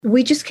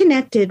we just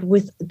connected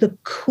with the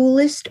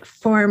coolest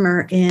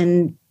farmer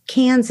in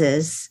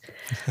Kansas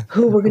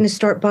who we're going to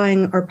start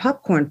buying our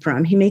popcorn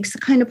from. He makes the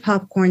kind of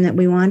popcorn that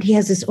we want. He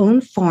has his own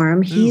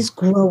farm. He's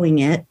growing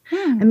it.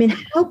 I mean,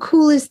 how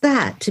cool is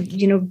that to,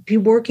 be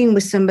working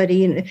with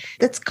somebody and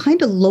that's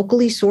kind of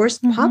locally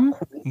sourced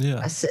popcorn.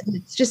 Yeah.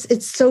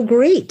 It's so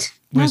great.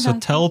 Wait, so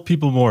tell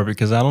people more,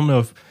 because I don't know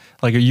if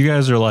you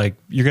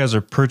guys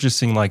are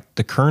purchasing like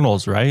the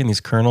kernels, right? And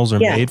these kernels are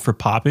made for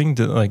popping.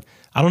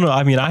 I don't know.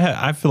 I mean,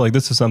 I feel like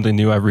this is something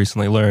new I've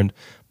recently learned,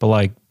 but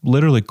like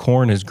literally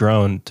corn is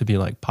grown to be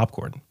like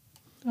popcorn.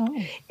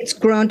 Oh. It's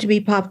grown to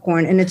be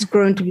popcorn, and it's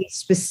grown to be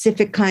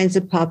specific kinds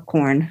of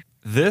popcorn.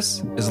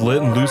 This is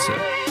Lit and Lucid,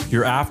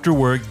 your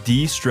after-work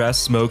de-stress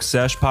smoke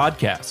sesh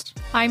podcast.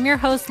 I'm your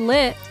host,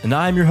 Lit. And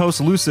I'm your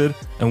host, Lucid,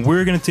 and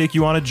we're going to take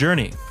you on a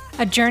journey.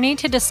 A journey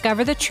to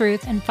discover the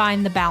truth and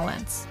find the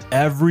balance.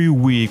 Every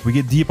week, we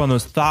get deep on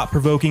those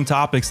thought-provoking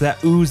topics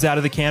that ooze out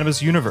of the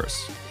cannabis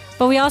universe.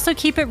 But we also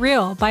keep it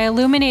real by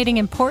illuminating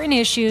important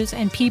issues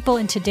and people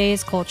in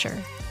today's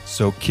culture.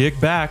 So kick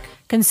back,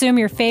 consume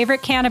your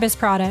favorite cannabis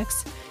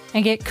products,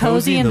 and get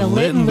cozy in the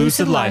lit and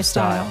lucid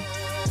lifestyle.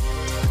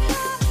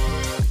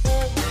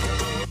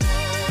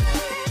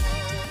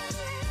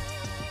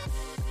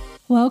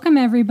 Welcome,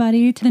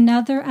 everybody, to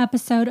another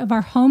episode of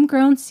our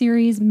homegrown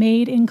series,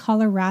 Made in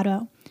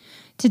Colorado.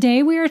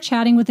 Today, we are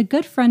chatting with a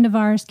good friend of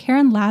ours,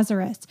 Karen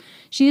Lazarus.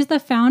 She is the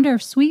founder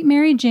of Sweet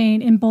Mary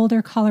Jane in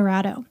Boulder,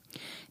 Colorado.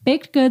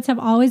 Baked goods have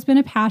always been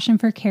a passion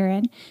for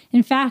Karen.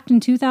 In fact, in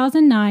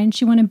 2009,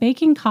 she won a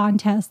baking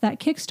contest that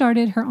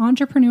kickstarted her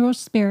entrepreneurial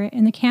spirit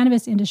in the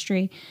cannabis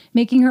industry,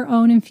 making her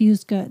own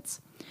infused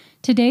goods.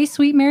 Today,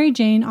 Sweet Mary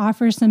Jane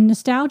offers some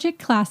nostalgic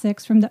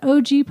classics from the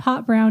OG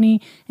pot brownie,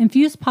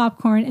 infused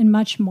popcorn, and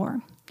much more.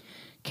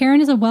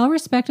 Karen is a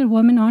well-respected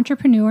woman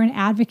entrepreneur and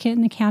advocate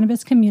in the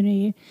cannabis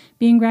community,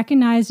 being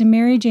recognized in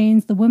Mary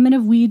Jane's The Women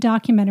of Weed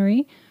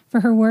documentary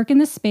for her work in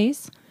the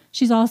space.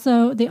 She's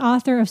also the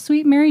author of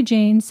Sweet Mary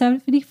Jane,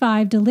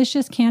 75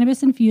 delicious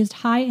cannabis-infused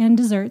high-end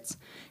desserts,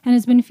 and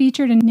has been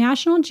featured in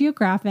National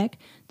Geographic,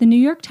 The New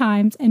York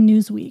Times, and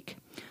Newsweek.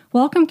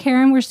 Welcome,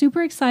 Karen. We're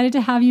super excited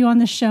to have you on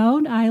the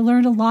show. I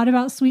learned a lot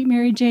about Sweet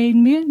Mary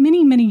Jane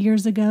many, many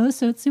years ago,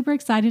 so it's super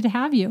excited to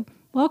have you.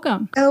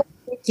 Welcome. Oh,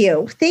 thank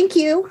you. Thank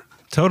you.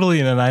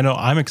 Totally, and I know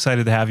I'm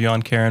excited to have you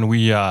on, Karen.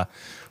 We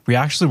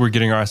actually were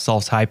getting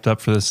ourselves hyped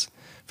up for this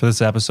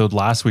episode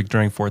last week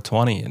during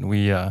 420, and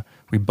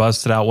we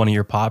busted out one of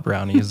your pot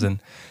brownies and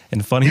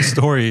funny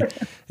story.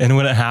 And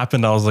when it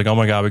happened, I was like, oh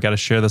my God, we got to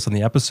share this on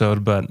the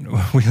episode. But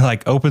we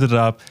opened it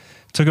up,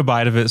 took a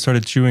bite of it,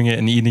 started chewing it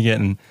and eating it.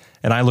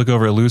 And I look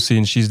over at Lucy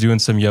and she's doing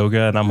some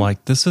yoga. And I'm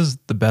like, this is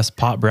the best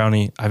pot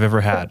brownie I've ever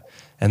had.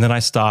 And then I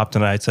stopped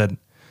and I said,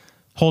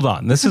 hold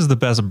on, this is the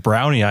best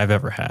brownie I've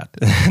ever had.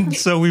 And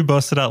so we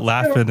busted out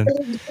laughing.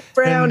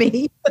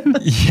 Brownie.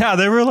 Yeah,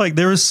 they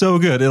were so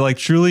good. It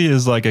truly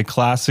is like a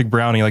classic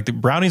brownie. Like the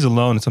brownies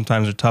alone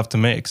sometimes are tough to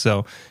make.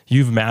 So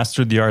you've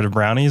mastered the art of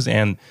brownies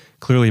and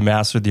clearly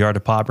mastered the art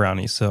of pot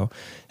brownies. So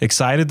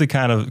excited to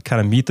kind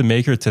of meet the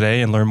maker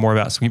today and learn more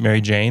about Sweet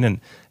Mary Jane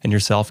and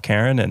yourself,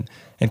 Karen. And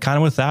kind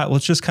of with that,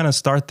 let's just kind of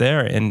start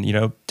there and,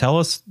 tell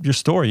us your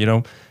story.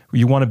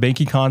 You won a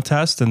baking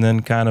contest and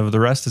then kind of the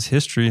rest is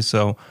history.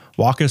 So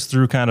walk us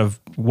through kind of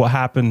what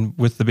happened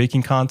with the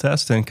baking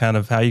contest and kind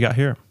of how you got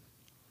here.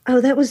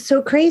 Oh, that was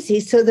so crazy.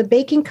 So the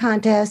baking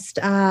contest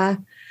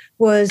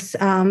was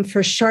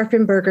for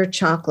Scharfenberger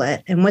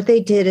chocolate. And what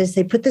they did is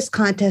they put this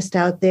contest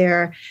out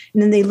there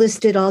and then they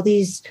listed all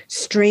these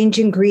strange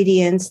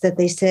ingredients that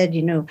they said,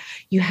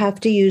 you have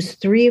to use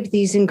 3 of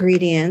these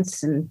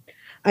ingredients. And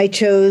I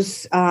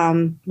chose,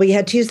 you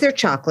had to use their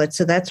chocolate.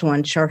 So that's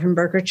one,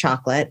 Scharfenberger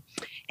chocolate.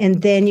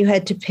 And then you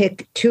had to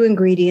pick 2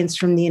 ingredients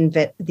from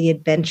the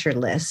adventure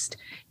list.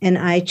 And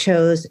I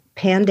chose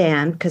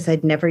pandan because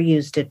I'd never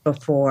used it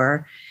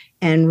before,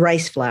 and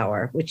rice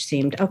flour, which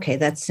seemed, okay,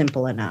 that's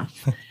simple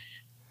enough.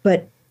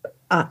 But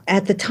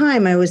at the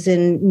time I was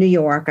in New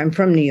York. I'm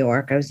from New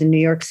York. I was in New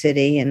York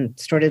City and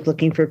started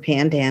looking for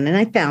pandan and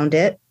I found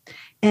it.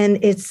 And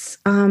it's,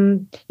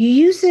 you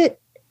use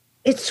it,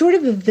 it's sort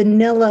of a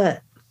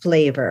vanilla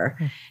flavor.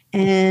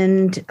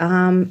 And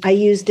I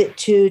used it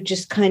to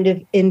just kind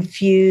of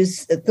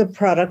infuse the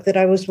product that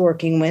I was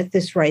working with,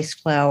 this rice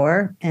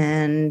flour.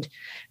 And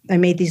I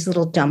made these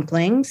little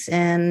dumplings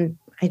and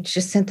I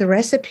just sent the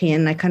recipe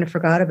and I kind of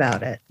forgot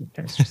about it.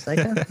 I was just like,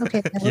 oh,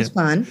 okay, that was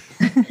fun.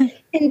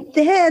 And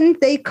then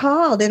they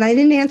called and I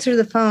didn't answer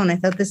the phone. I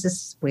thought, this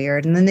is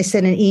weird. And then they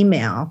sent an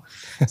email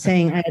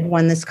saying I had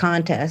won this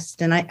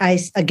contest. And I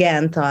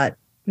again thought,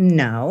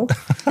 no.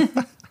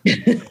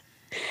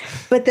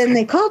 But then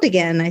they called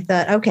again. I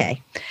thought,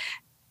 okay.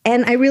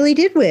 And I really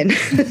did win.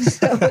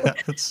 So,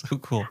 that's so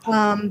cool.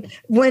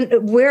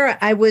 Where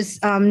I was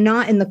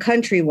not in the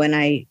country when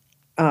I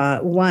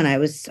won, I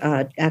was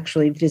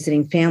actually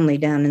visiting family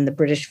down in the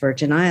British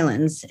Virgin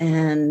Islands.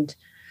 And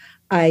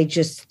I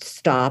just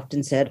stopped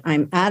and said,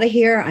 I'm out of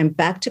here. I'm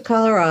back to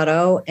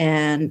Colorado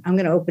and I'm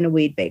going to open a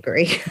weed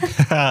bakery.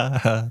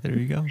 There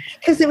you go.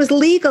 Because it was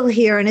legal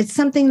here and it's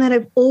something that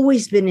I've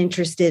always been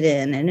interested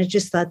in. And I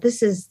just thought,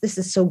 this is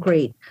so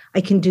great.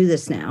 I can do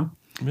this now.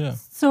 Yeah.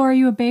 So are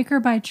you a baker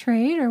by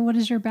trade or what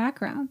is your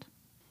background?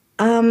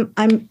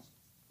 I'm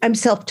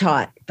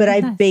self-taught, but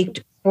Nice. I've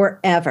baked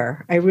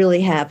forever. I really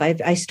have.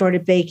 I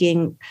started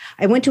baking.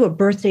 I went to a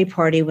birthday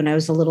party when I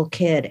was a little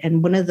kid,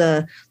 and one of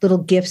the little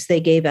gifts they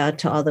gave out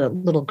to all the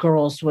little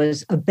girls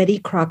was a Betty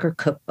Crocker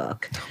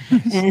cookbook.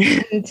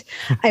 And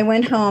I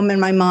went home and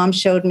my mom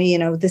showed me,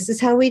 this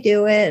is how we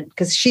do it,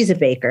 because she's a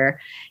baker.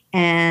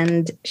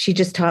 And she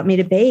just taught me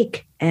to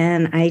bake.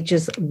 And I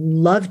just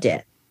loved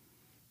it.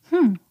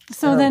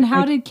 So then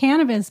how did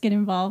cannabis get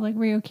involved? Like,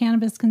 were you a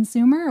cannabis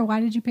consumer or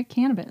why did you pick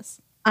cannabis?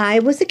 I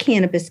was a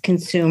cannabis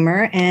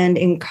consumer, and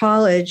in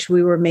college,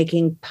 we were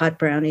making pot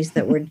brownies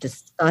that were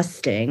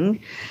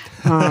disgusting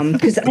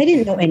because I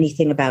didn't know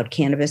anything about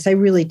cannabis. I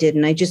really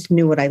didn't. I just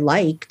knew what I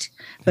liked,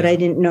 but I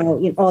didn't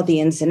know all the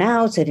ins and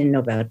outs. I didn't know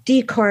about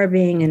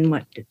decarbing and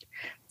what.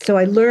 So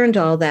I learned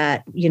all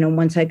that,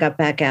 once I got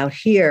back out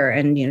here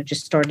and,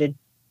 just started,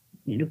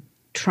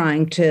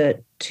 trying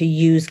to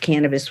use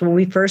cannabis. When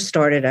we first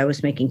started, I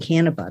was making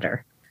canna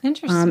butter.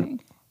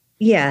 Interesting.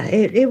 Yeah,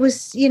 it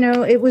was,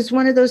 it was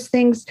one of those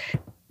things.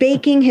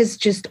 Baking has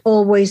just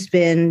always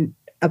been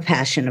a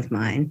passion of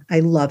mine.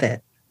 I love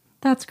it.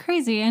 That's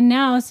crazy. And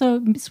now,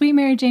 so Sweet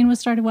Mary Jane was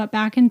started,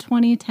 back in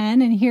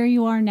 2010, and here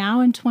you are now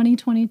in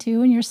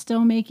 2022, and you're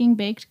still making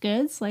baked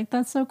goods? Like,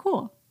 that's so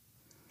cool.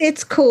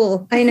 It's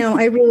cool. I know.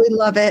 I really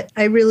love it.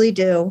 I really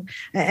do.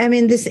 I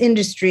mean, this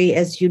industry,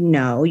 as you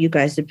know, you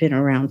guys have been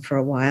around for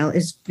a while,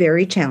 is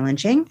very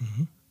challenging.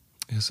 Mm-hmm.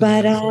 Yes,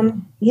 but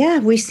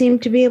we seem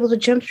to be able to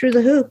jump through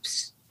the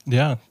hoops.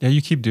 Yeah,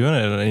 you keep doing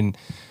it, and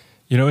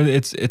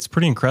it's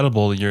pretty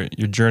incredible your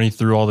journey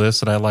through all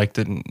this. And I liked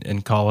it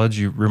in college.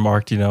 You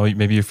remarked,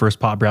 maybe your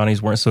first pot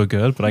brownies weren't so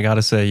good, but I got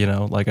to say,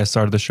 like I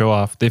started the show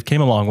off, they've came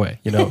a long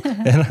way,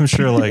 and I'm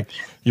sure like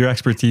your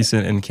expertise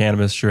in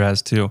cannabis sure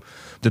has too.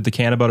 Did the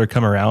canna butter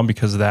come around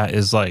because that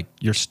is like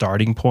your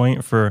starting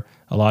point for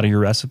a lot of your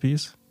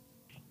recipes?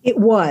 It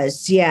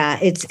was, yeah.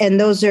 And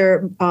those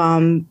are.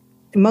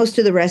 Most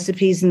of the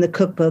recipes in the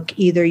cookbook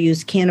either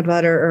use canna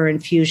butter or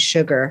infused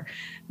sugar,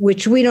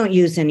 which we don't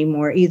use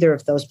anymore, either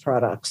of those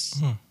products.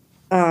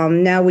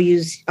 Now we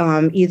use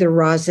either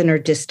rosin or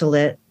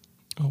distillate.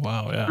 Oh,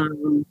 wow.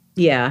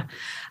 Yeah.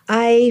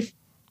 Yeah.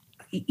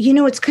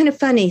 It's kind of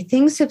funny.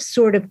 Things have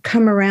sort of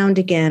come around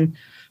again.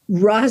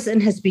 Rosin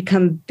has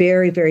become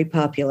very, very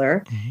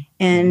popular,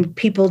 and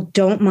people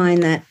don't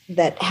mind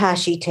that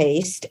hashy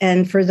taste.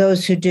 And for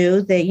those who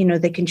do,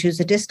 they can choose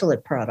a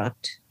distillate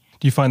product.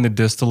 Do you find the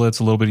distillates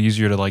a little bit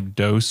easier to like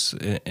dose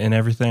and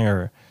everything,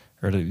 or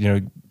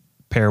to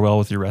pair well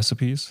with your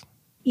recipes?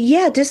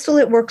 Yeah,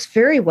 distillate works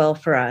very well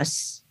for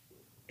us.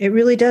 It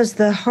really does.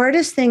 The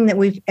hardest thing that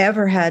we've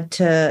ever had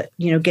to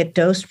get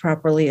dosed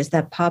properly is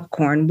that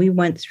popcorn. We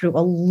went through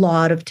a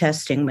lot of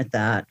testing with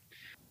that.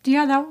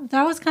 Yeah,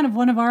 that was kind of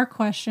one of our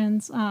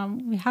questions.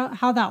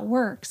 How that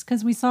works,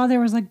 because we saw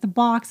there was like the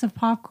box of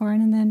popcorn,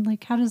 and then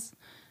like how does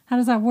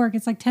that work?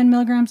 It's like 10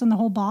 milligrams in the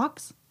whole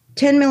box.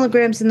 10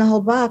 milligrams in the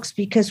whole box,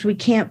 because we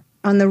can't,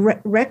 on the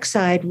rec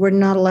side, we're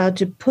not allowed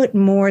to put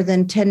more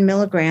than 10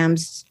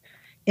 milligrams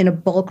in a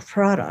bulk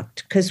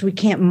product because we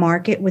can't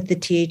mark it with the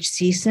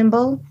THC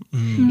symbol.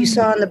 You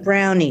saw on the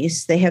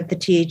brownies, they have the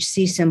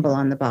THC symbol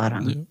on the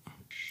bottom.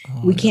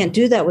 Yeah. We can't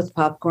do that with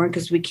popcorn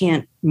because we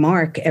can't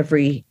mark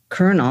every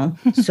kernel.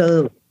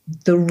 So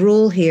the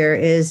rule here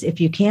is if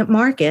you can't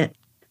mark it,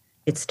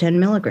 it's 10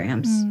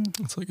 milligrams.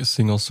 It's like a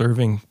single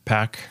serving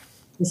pack.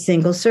 A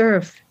single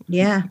serve.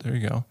 Yeah. There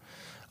you go.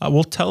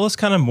 Well, tell us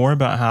kind of more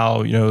about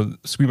how,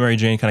 Sweet Mary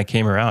Jane kind of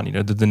came around.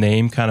 Did the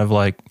name kind of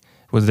like,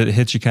 was it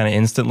hit you kind of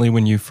instantly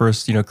when you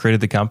first, created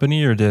the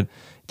company, or did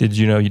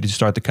you did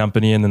start the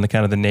company and then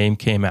the name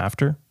came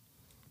after?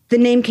 The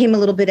name came a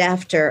little bit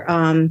after.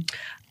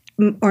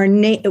 Our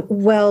name,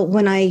 well,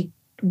 when I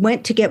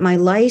went to get my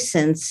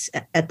license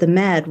at the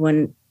Med,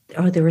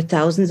 there were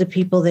thousands of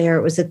people there.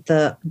 It was at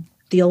the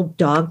old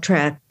dog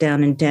track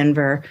down in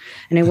Denver.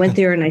 And I went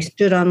there and I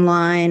stood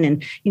online,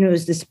 and, it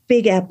was this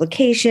big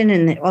application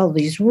and all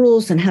these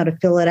rules and how to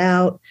fill it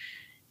out.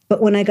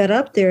 But when I got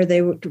up there,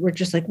 they were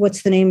just like,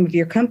 what's the name of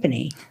your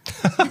company?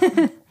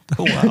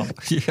 Oh, wow.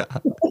 Yeah.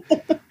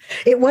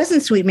 It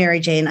wasn't Sweet Mary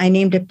Jane. I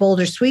named it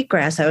Boulder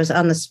Sweetgrass. I was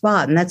on the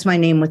spot, and that's my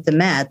name with the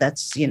Med.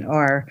 That's,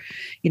 our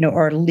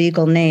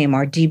legal name.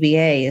 Our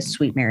DBA is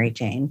Sweet Mary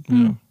Jane.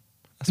 Yeah.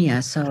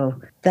 Yeah,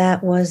 so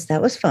that was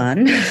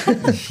fun.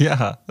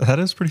 Yeah, that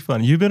is pretty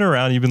fun. You've been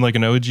around. You've been like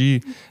an OG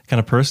kind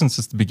of person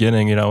since the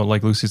beginning.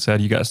 Like Lucy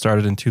said, you got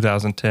started in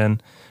 2010.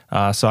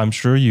 So I'm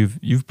sure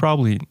you've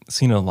probably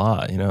seen a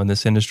lot, in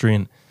this industry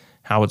and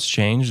how it's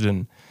changed.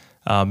 And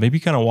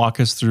maybe kind of walk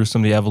us through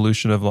some of the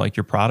evolution of like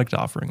your product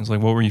offerings. Like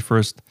what were you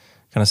first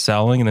kind of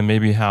selling, and then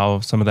maybe how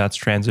some of that's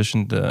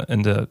transitioned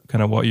into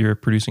kind of what you're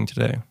producing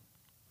today.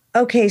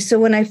 Okay, so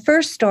when I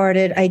first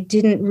started, I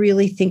didn't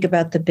really think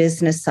about the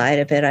business side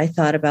of it. I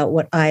thought about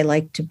what I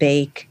like to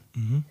bake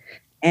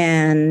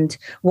and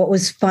what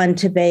was fun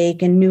to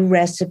bake and new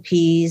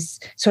recipes.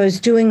 So I was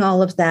doing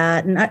all of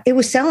that, and it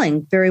was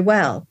selling very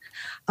well.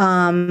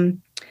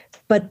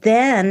 But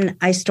then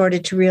I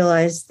started to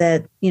realize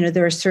that,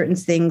 there are certain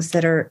things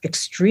that are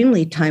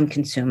extremely time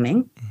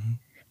consuming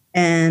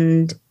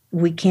and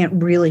we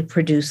can't really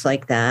produce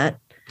like that.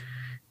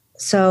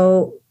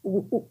 So,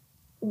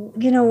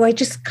 I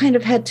just kind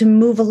of had to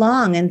move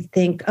along and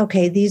think,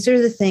 okay, these are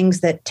the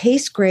things that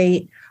taste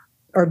great,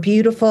 are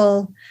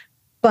beautiful,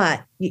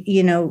 but,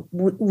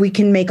 we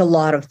can make a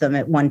lot of them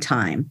at one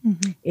time.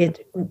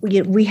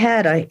 We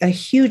had a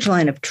huge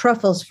line of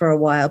truffles for a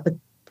while, but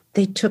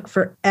they took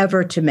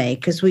forever to make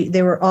because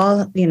they were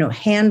all,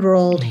 hand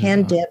rolled,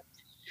 hand dipped.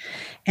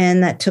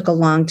 And that took a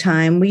long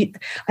time.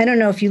 I don't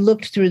know if you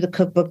looked through the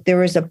cookbook,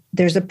 there's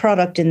a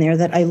product in there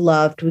that I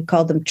loved. We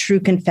called them True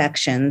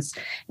Confections.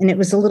 And it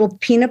was a little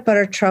peanut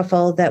butter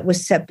truffle that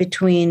was set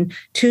between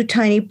two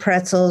tiny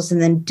pretzels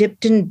and then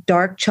dipped in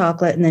dark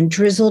chocolate and then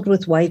drizzled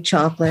with white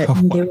chocolate. Oh,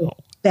 and they were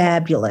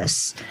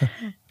fabulous.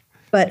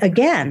 But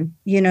again,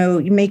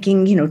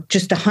 making,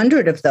 just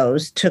 100 of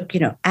those took,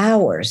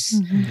 hours.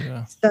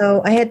 Yeah.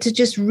 So I had to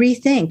just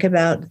think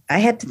about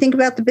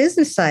the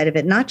business side of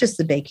it, not just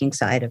the baking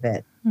side of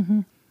it.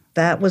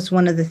 That was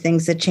one of the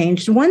things that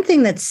changed. One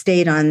thing that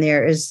stayed on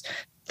there is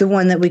the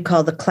one that we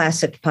call the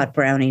classic pot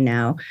brownie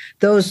now.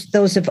 Those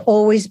have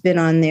always been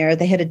on there.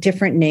 They had a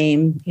different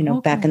name,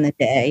 back in the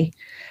day,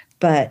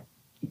 but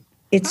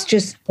it's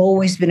just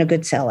always been a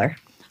good seller.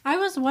 I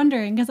was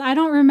wondering, because I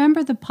don't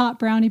remember the pot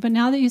brownie, but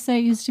now that you say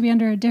it used to be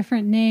under a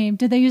different name,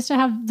 did they used to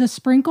have the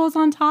sprinkles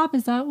on top?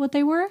 Is that what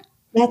they were?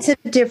 That's a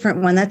different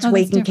one. That's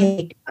Wake and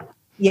Cake.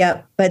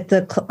 Yeah, but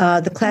the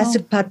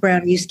classic pot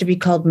brownie used to be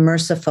called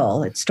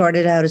Merciful. It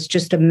started out as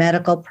just a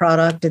medical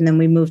product, and then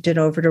we moved it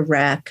over to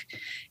Rack,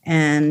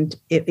 and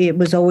it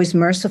was always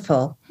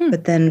Merciful.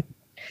 But then,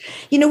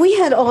 we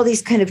had all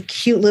these kind of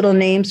cute little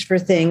names for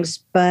things,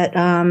 but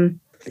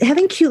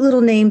having cute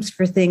little names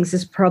for things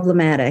is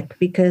problematic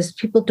because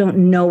people don't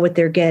know what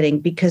they're getting.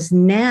 Because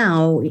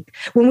now,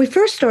 when we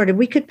first started,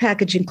 we could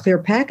package in clear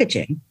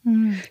packaging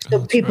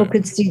so people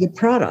could see the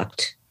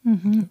product.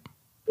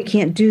 We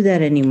can't do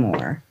that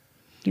anymore.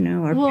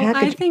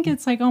 I think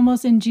it's like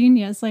almost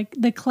ingenious, like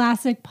the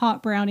classic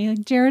pot brownie.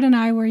 Like Jared and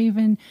I were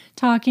even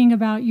talking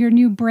about your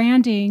new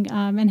branding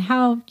and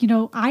how,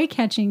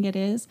 eye-catching it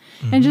is.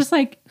 And just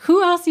like,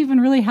 who else even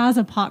really has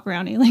a pot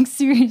brownie? Like,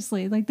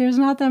 seriously, like there's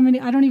not that many.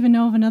 I don't even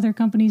know of another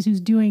companies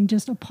who's doing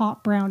just a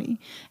pot brownie.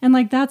 And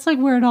like, that's like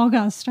where it all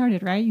got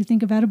started, right? You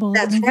think of edibles.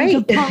 That's and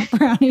right. Think of pot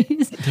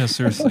brownies. Yeah,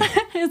 seriously.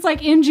 It's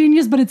like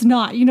ingenious, but it's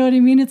not. You know what I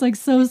mean? It's like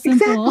so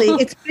simple.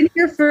 Exactly. It's been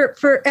here for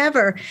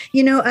forever.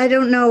 I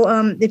don't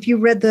know if you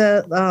read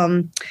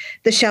the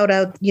shout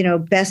out,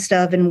 Best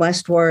of in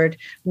Westward,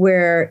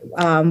 where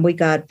we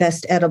got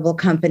Best Edible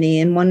Company.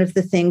 And one of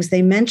the things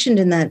they mentioned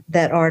in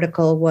that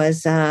article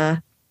was,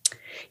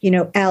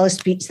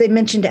 Alice B. They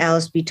mentioned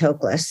Alice B.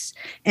 Toklas.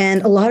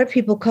 And a lot of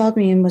people called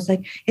me and was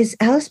like, is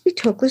Alice B.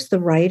 Toklas the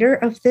writer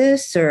of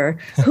this? Or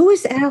who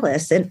is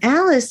Alice? And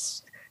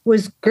Alice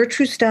was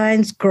Gertrude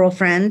Stein's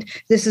girlfriend.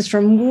 This is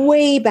from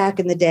way back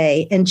in the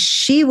day. And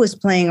she was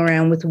playing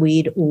around with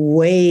weed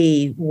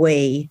way,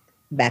 way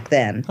back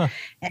then.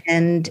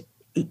 And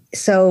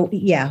so,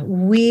 yeah,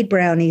 weed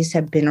brownies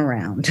have been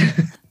around.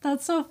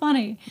 That's so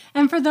funny.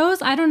 And for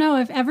those, I don't know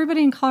if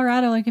everybody in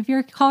Colorado, like if you're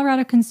a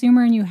Colorado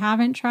consumer and you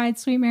haven't tried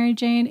Sweet Mary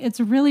Jane,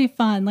 it's really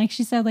fun. Like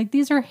she said, like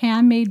these are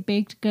handmade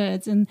baked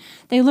goods and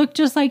they look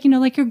just like,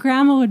 like your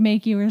grandma would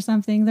make you or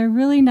something. They're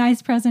really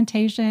nice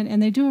presentation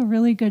and they do a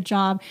really good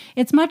job.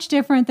 It's much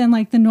different than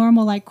like the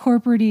normal, like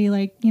corporate-y,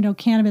 like,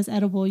 cannabis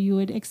edible you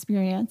would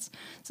experience.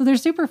 So they're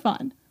super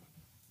fun.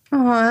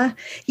 Aw,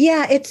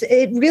 yeah,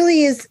 it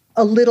really is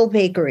a little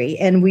bakery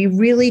and we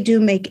really do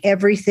make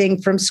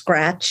everything from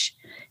scratch.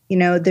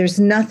 There's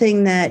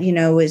nothing that,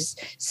 is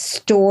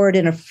stored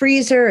in a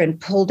freezer and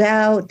pulled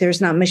out.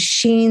 There's not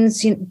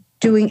machines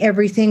doing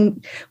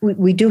everything.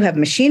 We do have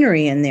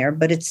machinery in there,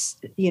 but it's,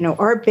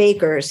 our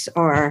bakers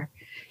are,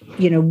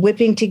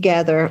 whipping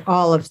together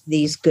all of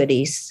these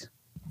goodies.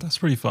 That's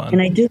pretty fun.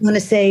 And I do want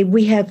to say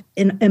we have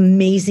an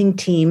amazing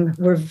team.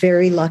 We're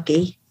very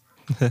lucky.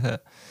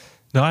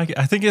 No, I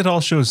think it all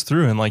shows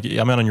through. And like,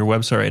 I'm on your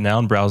website right now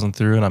and browsing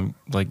through and I'm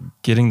like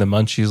getting the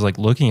munchies, like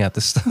looking at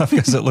this stuff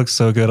because it looks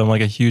so good. I'm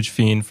like a huge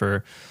fiend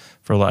for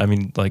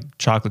like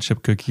chocolate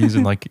chip cookies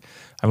and like,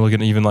 I'm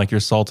looking at even like your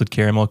salted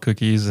caramel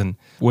cookies and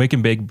wake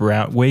and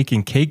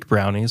cake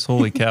brownies.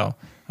 Holy cow.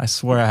 I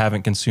swear I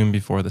haven't consumed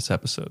before this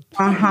episode.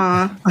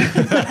 Uh-huh.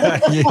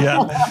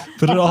 Yeah.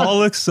 But it all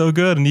looks so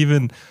good. And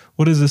even,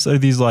 what is this? Are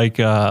these like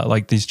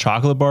these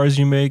chocolate bars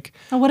you make?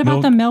 Oh, what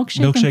about the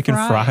milkshake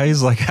and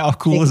fries? Like how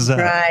cool is that?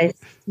 Fries.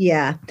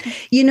 Yeah.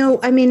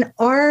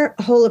 Our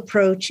whole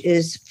approach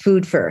is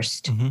food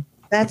first.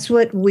 That's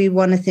what we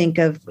want to think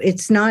of.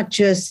 It's not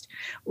just,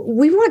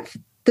 we want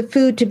the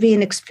food to be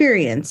an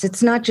experience.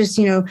 It's not just,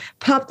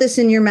 pop this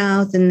in your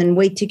mouth and then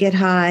wait to get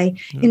high.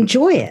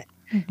 Enjoy it.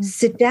 Mm-hmm.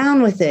 Sit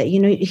down with it.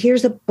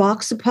 Here's a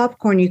box of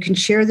popcorn. You can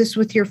share this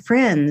with your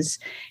friends.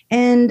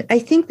 And I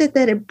think that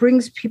it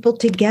brings people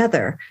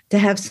together to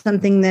have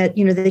something that,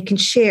 they can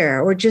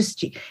share, or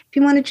just, if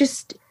you want to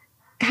just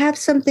have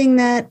something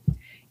that,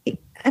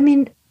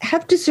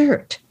 have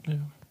dessert,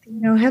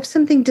 have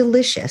something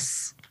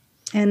delicious.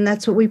 And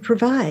that's what we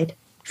provide,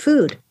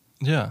 food.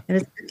 Yeah. And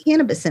it's got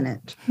cannabis in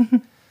it.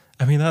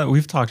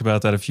 We've talked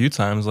about that a few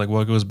times, like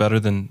what goes better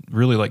than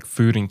really like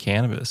food and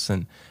cannabis.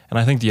 And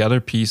I think the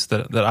other piece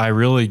that I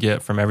really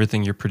get from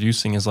everything you're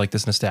producing is like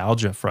this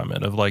nostalgia from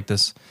it, of like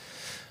this,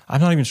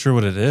 I'm not even sure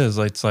what it is.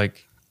 Like, it's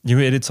like,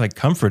 it's like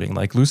comforting.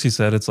 Like Lucy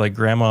said, it's like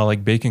grandma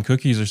like baking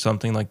cookies or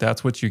something. Like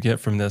that's what you get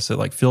from this. It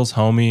like feels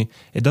homey.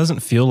 It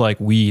doesn't feel like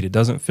weed. It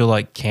doesn't feel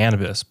like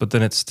cannabis, but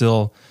then it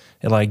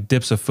like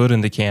dips a foot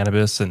into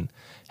cannabis and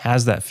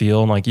has that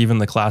feel. And like even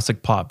the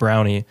classic pot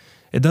brownie,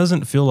 it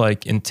doesn't feel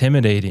like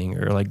intimidating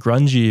or like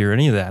grungy or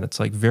any of that. It's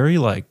like very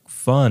like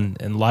fun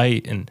and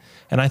light. And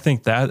I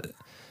think that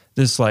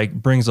this like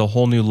brings a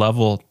whole new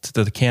level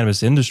to the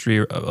cannabis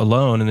industry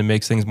alone, and it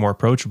makes things more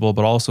approachable.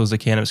 But also as a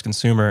cannabis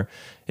consumer,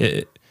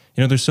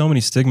 there's so many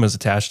stigmas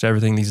attached to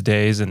everything these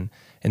days and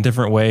in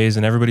different ways,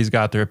 and everybody's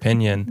got their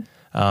opinion.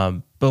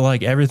 But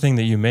like everything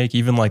that you make,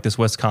 even like this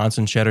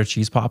Wisconsin cheddar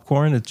cheese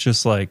popcorn, it's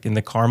just like in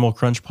the caramel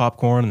crunch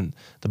popcorn and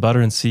the butter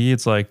and sea,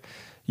 it's like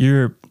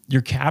you're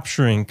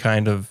capturing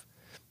kind of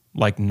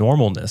like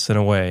normalness in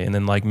a way, and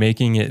then like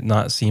making it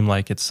not seem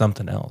like it's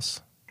something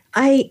else.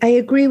 I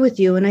agree with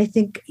you. And I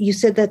think you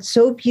said that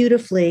so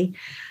beautifully.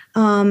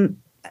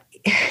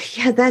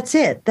 Yeah, that's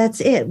it. That's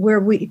it. Where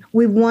we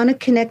want to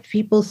connect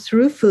people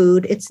through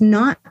food. It's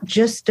not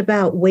just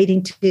about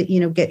waiting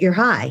to, get your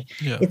high.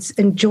 Yeah. It's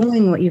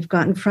enjoying what you've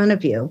got in front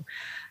of you.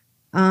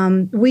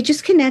 We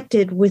just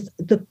connected with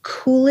the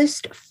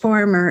coolest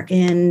farmer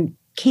in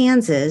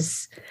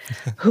Kansas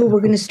who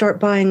we're going to start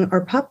buying our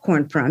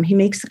popcorn from. He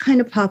makes the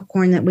kind of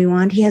popcorn that we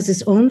want. He has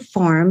his own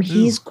farm.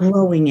 He's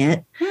growing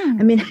it.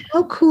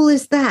 How cool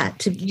is that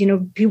to,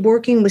 be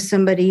working with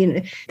somebody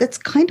and that's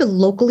kind of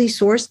locally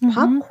sourced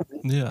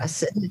popcorn. Yeah.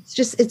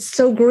 It's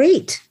so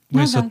great.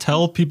 Wait, so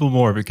tell people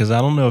more, because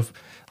I don't know if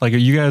like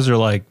you guys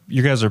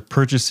are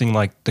purchasing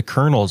like the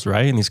kernels,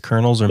 right? And these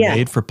kernels are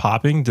made for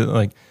popping.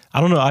 I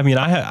don't know.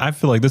 I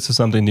feel like this is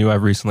something new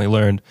I've recently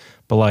learned,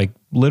 but like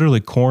literally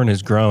corn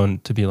is grown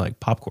to be like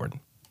popcorn.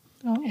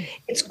 Oh.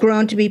 It's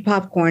grown to be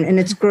popcorn, and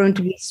it's grown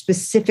to be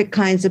specific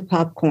kinds of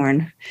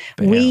popcorn.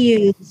 Bam. We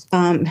use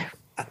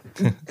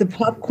the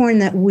popcorn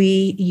that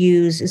we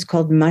use is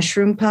called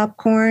mushroom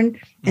popcorn,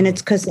 and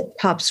it's because it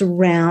pops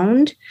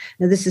around.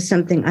 Now, this is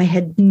something I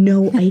had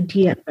no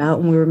idea about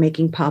when we were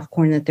making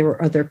popcorn, that there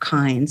were other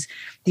kinds.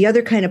 The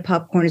other kind of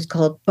popcorn is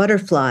called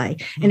butterfly.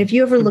 And if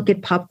you ever look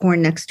at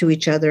popcorn next to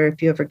each other,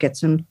 if you ever get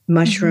some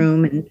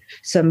mushroom and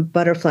some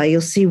butterfly,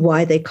 you'll see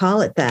why they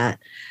call it that.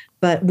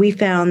 But we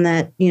found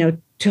that,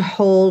 to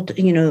hold,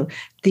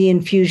 the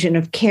infusion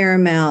of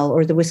caramel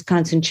or the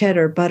Wisconsin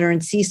cheddar, butter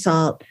and sea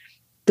salt,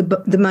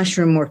 the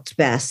mushroom works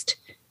best.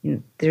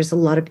 There's a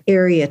lot of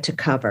area to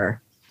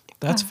cover.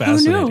 That's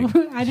fascinating.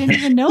 Who knew? I didn't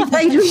even know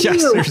that. Yeah,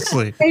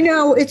 seriously. I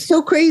know. It's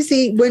so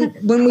crazy.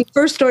 When we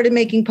first started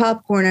making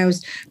popcorn, I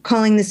was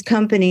calling this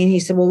company and he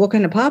said, well, what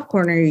kind of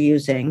popcorn are you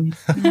using?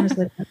 And I was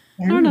like,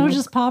 I don't know,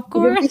 just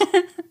popcorn.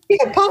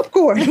 Yeah,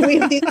 popcorn. We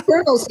have these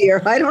kernels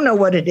here. I don't know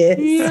what it is.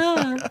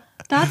 Yeah,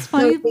 that's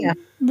funny. So, yeah.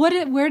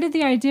 Where did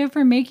the idea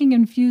for making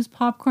infused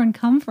popcorn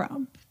come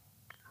from?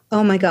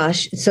 Oh my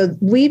gosh. So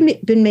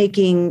we've been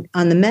making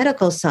on the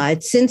medical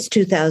side since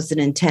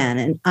 2010.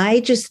 And I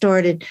just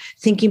started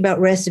thinking about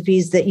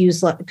recipes that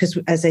use, because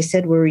as I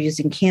said, we were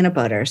using canna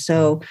butter.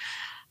 So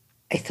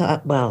I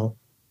thought, well,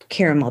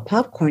 caramel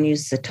popcorn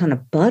uses a ton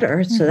of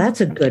butter. So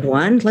that's a good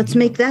one. Let's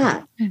make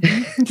that.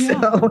 Mm-hmm.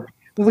 Yeah. So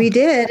we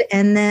did.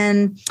 And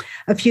then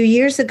a few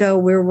years ago,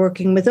 we were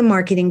working with a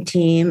marketing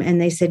team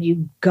and they said,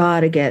 you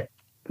got to get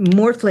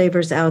more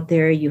flavors out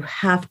there. You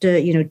have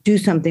to, do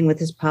something with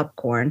this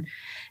popcorn.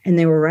 And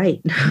they were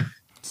right.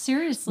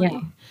 Seriously.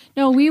 Yeah.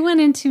 No, we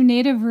went into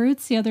Native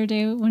Roots the other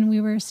day when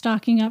we were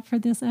stocking up for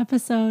this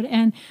episode.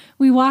 And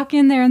we walk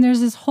in there and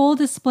there's this whole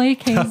display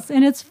case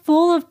and it's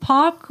full of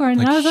popcorn.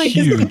 Like, and I was like,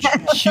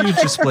 huge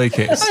display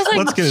case. I was like,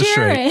 let's get it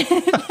straight.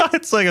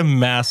 It's like a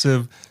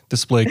massive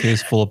display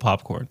case full of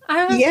popcorn.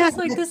 I was just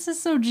like, this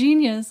is so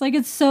genius. Like,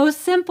 it's so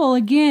simple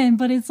again,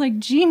 but it's like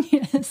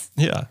genius.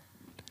 Yeah.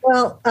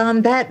 Well,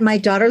 that my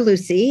daughter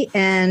Lucy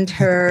and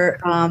her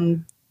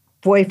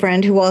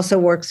boyfriend, who also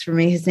works for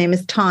me, his name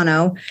is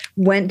Tano,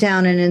 went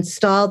down and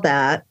installed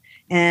that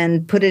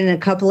and put it in a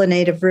couple of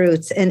Native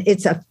Roots, and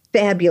it's a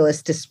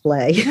fabulous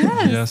display.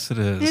 Yes, it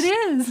is. It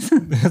is.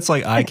 It's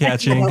like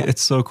eye-catching.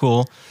 It's so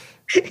cool.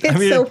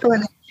 It's so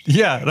funny.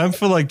 Yeah, and I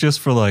feel like just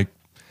for like,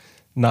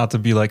 not to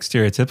be like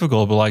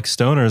stereotypical, but like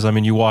stoners, I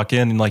mean, you walk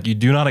in and like you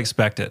do not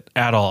expect it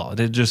at all.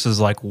 It just is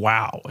like,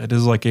 wow. It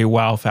is like a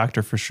wow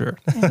factor for sure.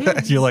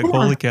 You're like,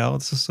 holy cow,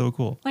 this is so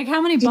cool. Like,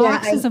 how many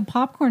boxes of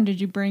popcorn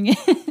did you bring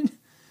in?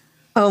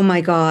 Oh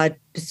my God.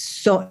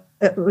 So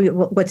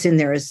what's in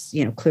there is,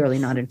 clearly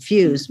not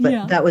infused,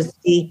 but that was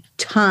a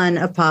ton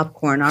of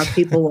popcorn. Our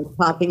people were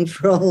popping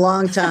for a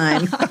long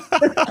time.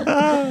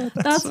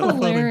 That's so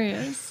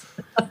hilarious.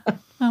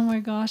 Oh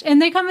my gosh.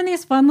 And they come in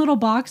these fun little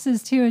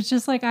boxes too. It's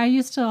just like I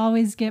used to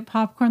always get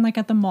popcorn like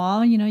at the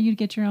mall, you'd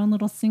get your own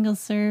little single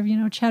serve,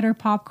 cheddar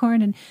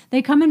popcorn, and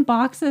they come in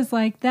boxes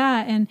like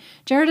that. And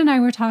Jared and I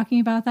were talking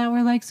about that.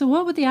 We're like, so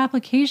what would the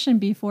application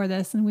be for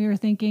this? And we were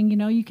thinking,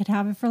 you could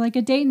have it for like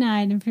a date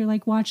night if you're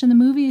like watching the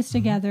movies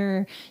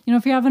together,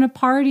 if you're having a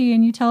party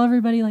and you tell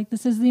everybody like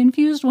this is the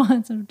infused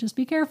one, so just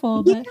be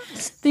careful, but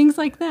things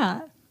like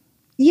that.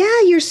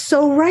 Yeah, you're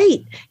so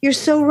right. You're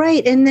so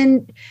right. And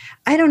then,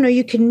 I don't know,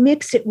 you can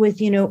mix it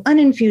with,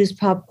 uninfused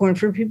popcorn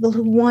for people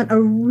who want a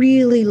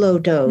really low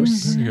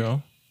dose. There you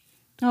go.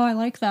 Oh, I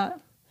like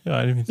that. Yeah,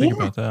 I didn't even think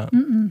about that.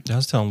 I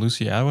was telling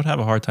Lucy, I would have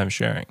a hard time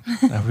sharing.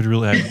 I would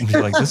really be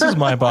like, this is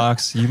my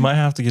box. You might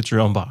have to get your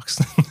own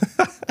box.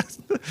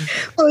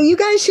 Well, you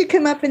guys should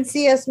come up and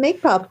see us make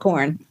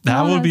popcorn.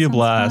 That would be a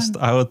blast.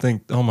 Fun. I would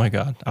think, oh my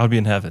God, I would be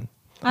in heaven.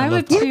 I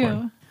would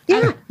too.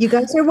 Yeah, you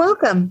guys are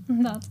welcome.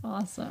 That's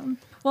awesome.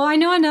 Well, I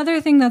know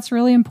another thing that's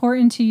really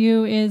important to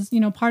you is,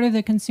 part of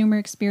the consumer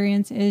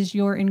experience is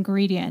your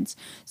ingredients.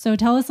 So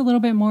tell us a little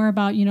bit more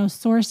about,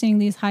 sourcing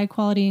these high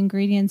quality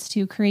ingredients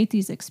to create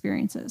these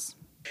experiences.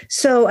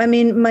 So,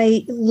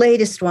 my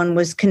latest one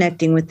was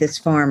connecting with this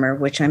farmer,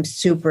 which I'm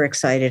super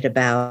excited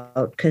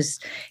about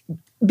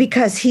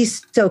because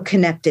he's so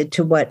connected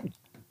to what,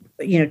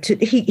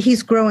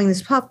 he's growing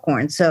this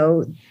popcorn.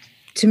 So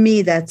to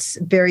me, that's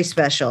very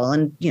special.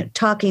 And,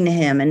 talking to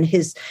him and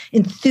his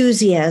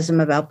enthusiasm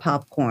about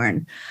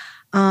popcorn.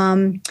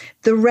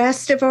 The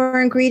rest of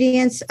our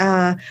ingredients,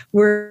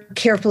 we're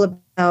careful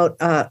about.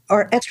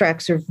 Our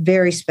extracts are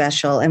very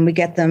special, and we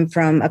get them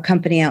from a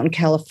company out in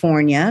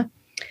California.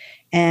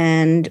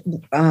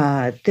 And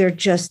they're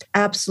just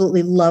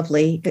absolutely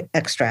lovely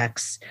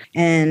extracts.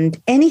 And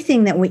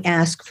anything that we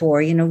ask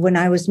for, when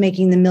I was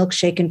making the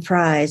milkshake and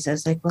fries, I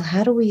was like, well,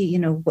 how do we,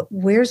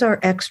 where's our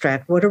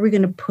extract? What are we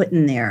going to put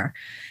in there?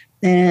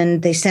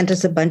 And they sent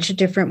us a bunch of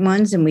different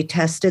ones, and we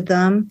tested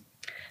them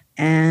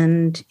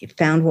and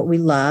found what we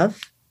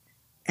love.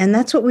 And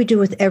that's what we do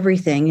with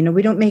everything.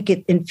 We don't make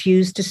it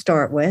infused to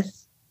start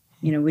with.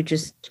 We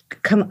just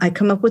I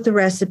come up with the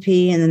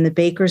recipe, and then the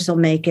bakers will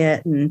make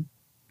it. And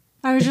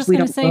I was just going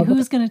to say,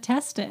 who's going to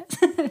test it?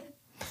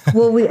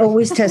 Well, we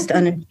always test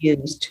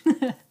uninfused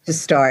to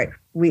start.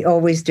 We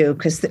always do,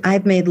 because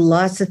I've made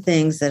lots of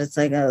things that it's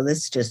like, oh,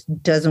 this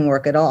just doesn't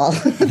work at all.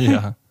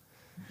 Yeah.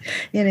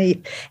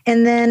 And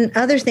then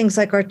other things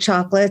like our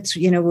chocolates,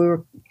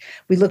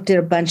 we looked at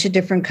a bunch of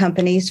different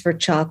companies for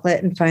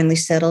chocolate and finally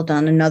settled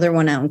on another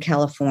one out in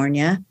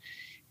California.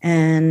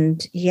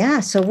 And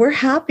so we're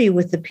happy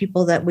with the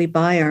people that we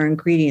buy our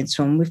ingredients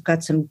from. We've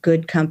got some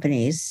good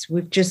companies.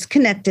 We've just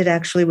connected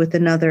actually with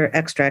another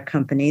extract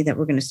company that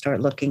we're going to start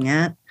looking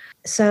at.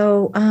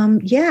 So,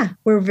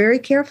 we're very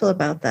careful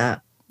about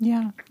that.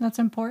 Yeah, that's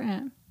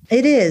important.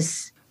 It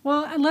is.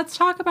 Well, let's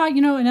talk about,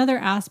 another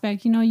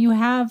aspect.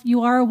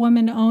 You are a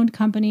woman-owned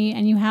company,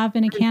 and you have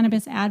been a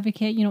cannabis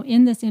advocate,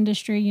 in this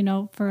industry,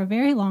 for a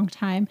very long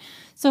time.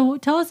 So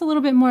tell us a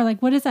little bit more,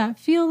 like, what does that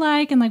feel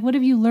like? And like, what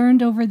have you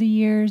learned over the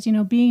years,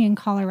 being in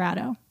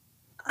Colorado?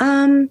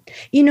 I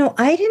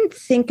didn't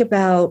think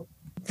about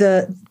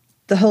the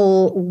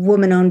whole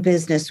woman-owned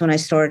business when I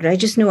started. I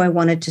just knew I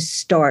wanted to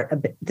start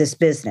this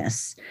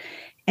business.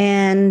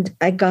 And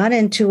I got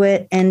into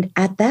it. And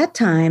at that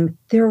time,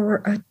 there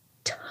were a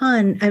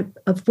ton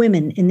of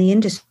women in the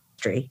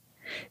industry.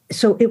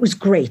 So it was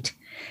great.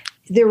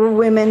 There were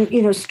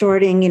women,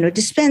 starting,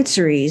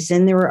 dispensaries,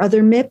 and there were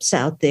other MIPS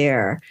out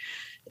there.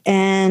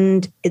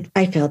 And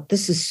I felt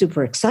this is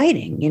super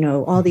exciting,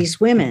 all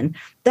these women.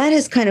 That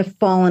has kind of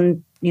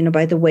fallen,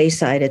 by the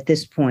wayside at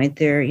this point.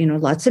 There are,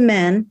 lots of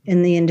men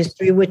in the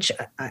industry, which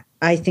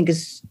I think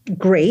is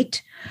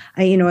great.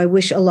 I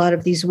wish a lot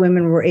of these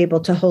women were able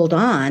to hold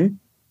on,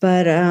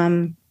 but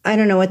I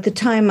don't know. At the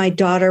time, my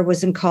daughter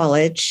was in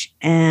college,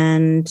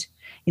 and,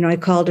 I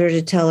called her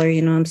to tell her,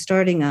 I'm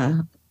starting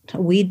a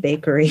weed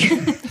bakery.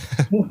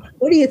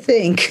 What do you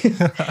think?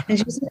 And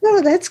she was like,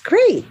 oh, that's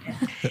great.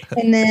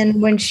 And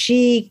then when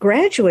she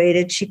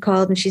graduated, she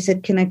called and she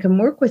said, can I come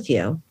work with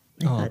you?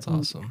 Oh, that's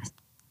awesome.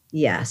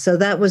 Yeah. So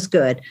that was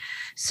good.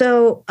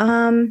 So,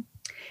 I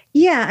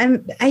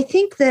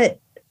think that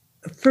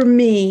for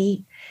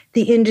me,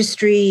 the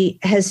industry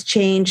has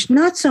changed,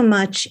 not so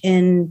much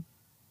in,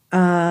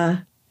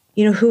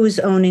 who's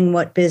owning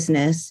what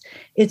business.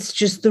 It's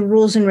just the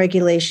rules and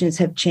regulations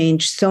have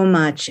changed so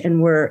much.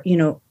 And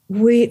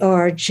we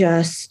are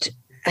just,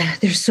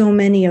 there's so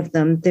many of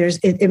them.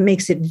 It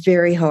makes it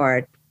very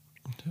hard.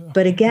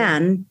 But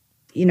again,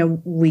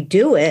 we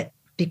do it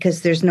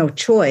because there's no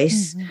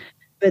choice. Mm-hmm.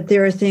 But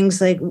there are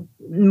things like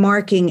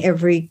marking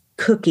every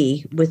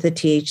cookie with a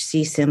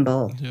THC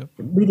symbol. Yep.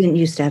 We didn't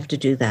used to have to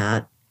do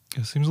that.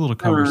 It seems a little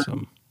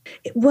cumbersome.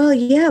 Well,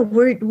 yeah,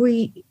 we're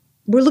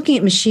looking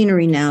at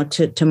machinery now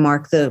to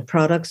mark the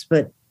products,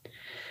 but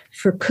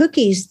for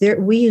cookies, there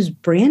we use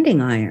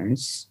branding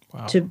irons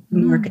Wow. to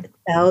market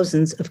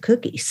thousands of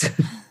cookies.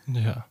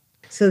 Yeah.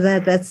 So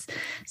that's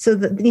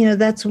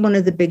one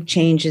of the big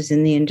changes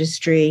in the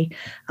industry.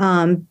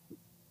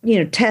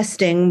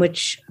 Testing,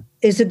 which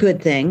is a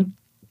good thing.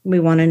 We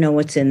want to know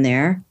what's in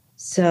there.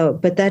 So,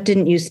 but that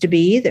didn't used to be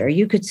either.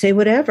 You could say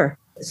whatever.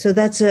 So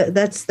that's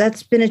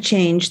been a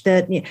change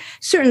that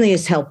certainly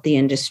has helped the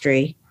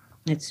industry.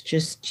 It's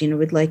just,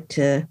 we'd like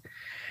to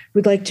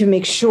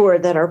make sure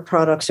that our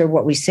products are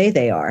what we say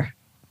they are.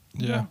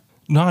 Yeah.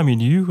 No, I mean,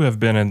 you have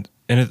been in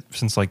it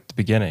since like the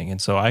beginning, and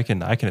so I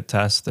can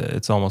attest that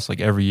it's almost like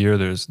every year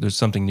there's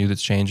something new that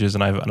changes,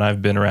 and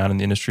I've been around in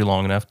the industry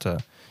long enough to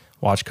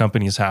watch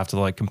companies have to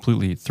like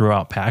completely throw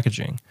out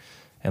packaging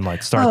and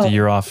like start the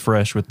year off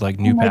fresh with like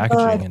new packaging.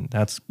 God. And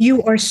that's...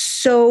 You are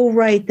so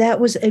right. That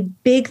was a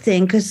big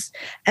thing because,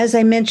 as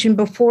I mentioned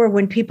before,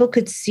 when people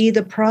could see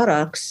the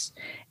products,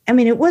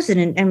 it was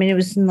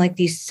in like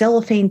these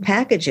cellophane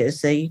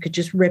packages that you could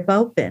just rip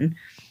open.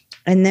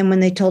 And then when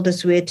they told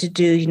us we had to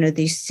do,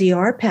 these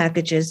CR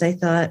packages, I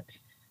thought,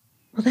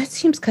 well, that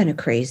seems kind of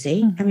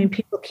crazy. Mm-hmm.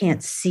 People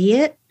can't see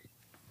it.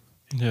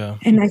 Yeah.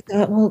 And I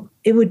thought, well,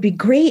 it would be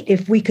great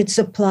if we could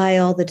supply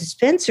all the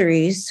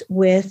dispensaries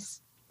with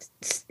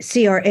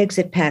CR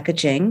exit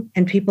packaging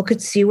and people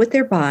could see what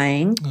they're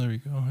buying. There you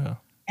go. Yeah.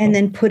 And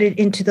then put it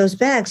into those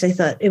bags. I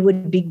thought it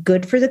would be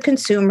good for the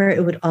consumer.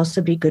 It would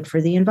also be good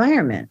for the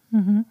environment.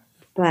 Mm-hmm.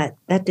 But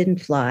that didn't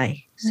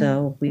fly.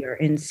 So we are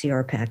in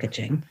CR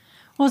packaging.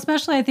 Well,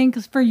 especially I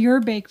think for your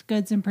baked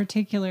goods in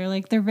particular,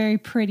 like they're very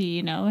pretty,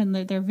 and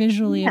they're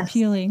visually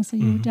appealing. So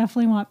you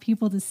definitely want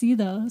people to see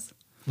those.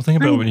 Well,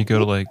 think about when you go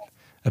to like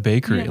a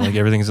bakery, like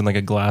everything's in like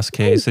a glass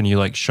case and you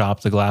like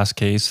shop the glass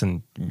case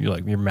and you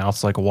like your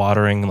mouth's like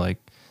watering like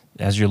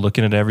as you're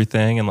looking at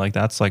everything. And like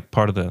that's like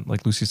part of the,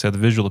 like Lucy said, the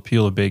visual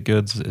appeal of baked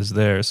goods is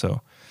there.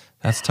 So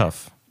that's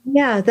tough.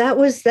 Yeah, that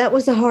was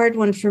a hard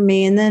one for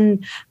me. And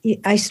then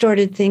I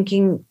started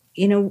thinking,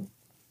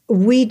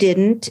 we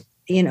didn't.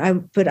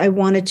 But I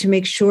wanted to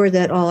make sure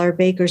that all our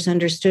bakers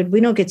understood we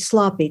don't get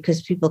sloppy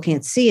because people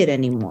can't see it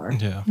anymore.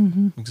 Yeah,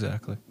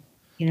 exactly.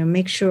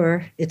 Make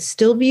sure it's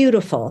still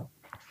beautiful.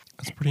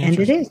 That's pretty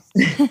interesting.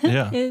 And it is.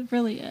 Yeah. It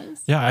really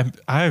is. Yeah,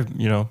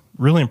 I'm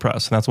really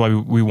impressed. And that's why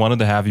we wanted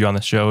to have you on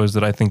the show, is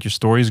that I think your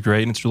story is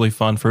great and it's really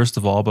fun, first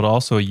of all, but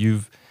also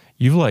you've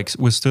like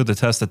withstood the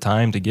test of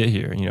time to get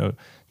here,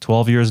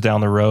 12 years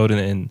down the road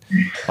and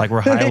like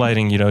we're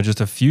highlighting,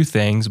 just a few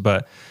things,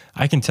 but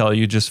I can tell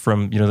you just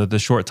from, the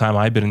short time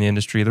I've been in the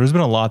industry, there's been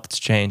a lot that's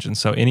changed. And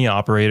so any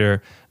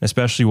operator,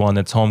 especially one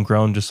that's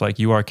homegrown, just like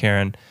you are,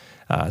 Karen,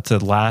 to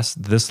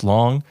last this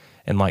long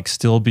and like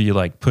still be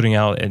like putting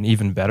out an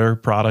even better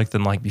product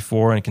than like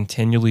before and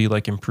continually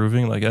like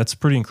improving, like that's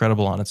pretty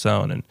incredible on its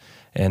own.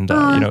 And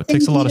it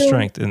takes a lot of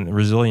strength and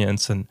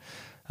resilience. And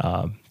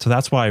so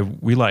that's why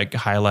we like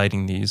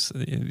highlighting these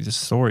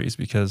stories,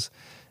 because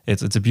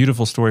it's a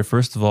beautiful story,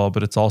 first of all,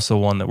 but it's also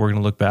one that we're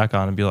going to look back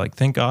on and be like,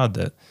 thank God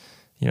that,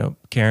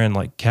 Karen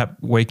like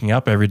kept waking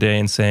up every day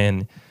and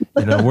saying,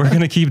 we're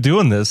going to keep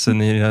doing this.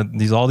 And,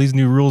 all these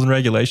new rules and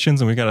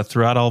regulations, and we got to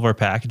throw out all of our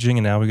packaging.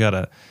 And now we got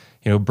to,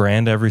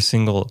 brand every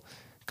single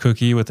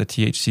cookie with a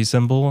THC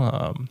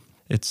symbol.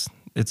 It's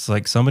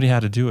like somebody had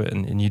to do it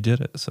and you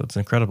did it. So it's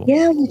incredible.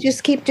 Yeah, we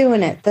just keep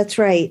doing it. That's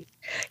right.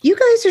 You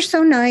guys are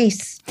so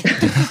nice.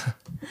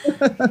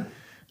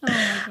 Oh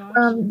my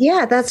gosh.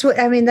 Yeah, that's what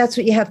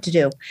you have to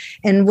do.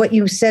 And what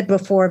you said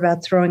before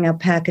about throwing out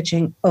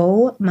packaging.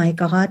 Oh my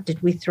God,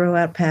 did we throw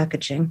out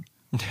packaging?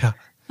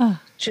 Yeah.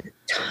 Just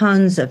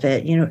tons of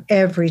it,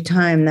 every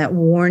time that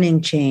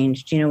warning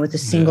changed, with a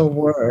single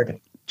word,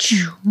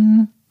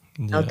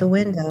 out the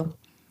window.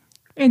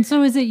 And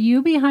so is it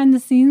you behind the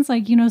scenes,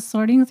 like,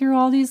 sorting through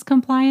all these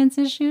compliance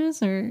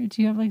issues, or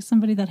do you have like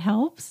somebody that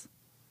helps?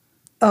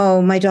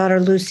 Oh, my daughter,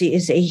 Lucy,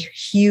 is a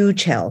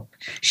huge help.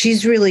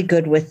 She's really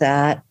good with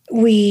that.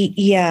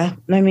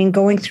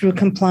 Going through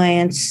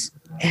compliance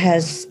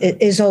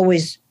is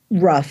always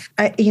rough.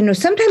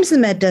 Sometimes the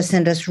Med does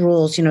send us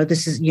rules,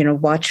 this is,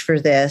 watch for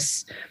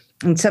this.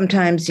 And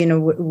sometimes,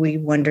 we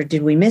wonder,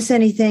 did we miss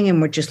anything? And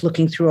we're just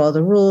looking through all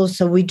the rules.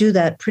 So we do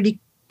that pretty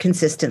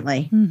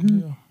consistently.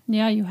 Mm-hmm.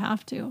 Yeah, you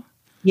have to.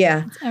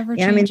 Yeah. It's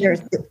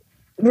ever-changing.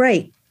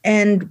 Right.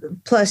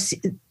 And plus,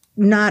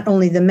 not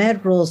only the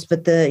Med rules,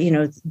 but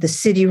the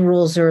city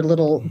rules are a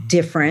little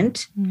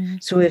different. Mm-hmm.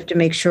 So we have to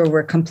make sure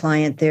we're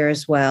compliant there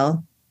as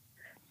well.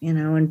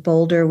 In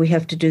Boulder, we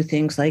have to do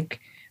things like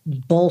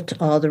bolt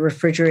all the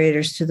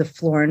refrigerators to the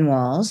floor and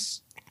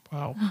walls.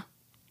 Wow.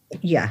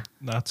 Yeah.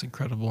 That's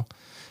incredible.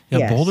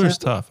 Yeah, Boulder's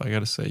tough, I got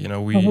to say.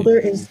 Boulder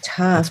is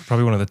tough. It's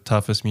probably one of the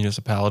toughest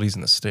municipalities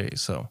in the state.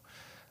 So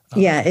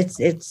yeah,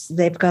 it's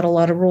they've got a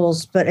lot of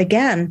rules. But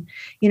again,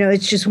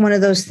 it's just one of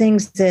those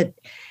things that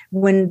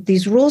when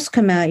these rules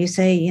come out, you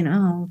say,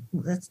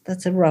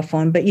 that's a rough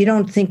one, but you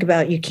don't think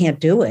about you can't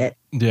do it.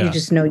 Yeah. You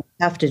just know you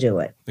have to do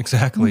it.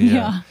 Exactly.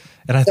 Yeah.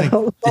 And I think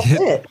that's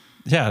it.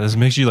 Yeah, this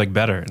makes you like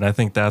better. And I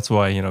think that's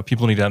why,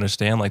 people need to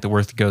understand like the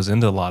work that goes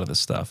into a lot of this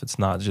stuff. It's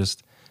not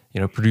just,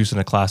 producing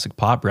a classic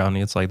pot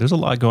brownie. It's like there's a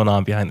lot going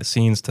on behind the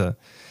scenes to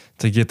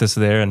get this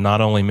there, and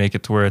not only make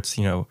it to where it's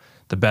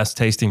the best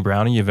tasting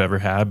brownie you've ever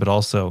had, but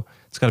also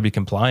it's got to be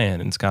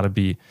compliant and it's got to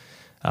be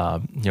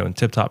in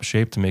tip top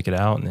shape to make it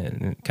out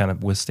and kind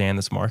of withstand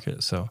this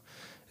market. So.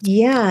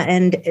 Yeah,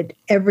 and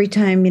every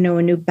time a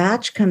new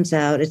batch comes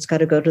out, it's got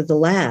to go to the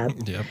lab,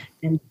 Yep.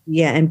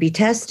 and be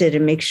tested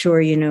and make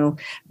sure.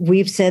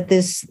 We've said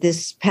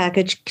this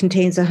package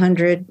contains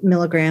 100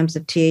 milligrams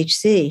of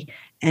THC,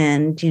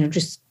 and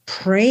just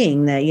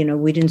praying that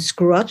we didn't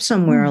screw up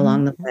somewhere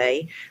along the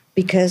way,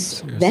 because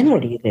Seriously. then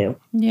what do you do?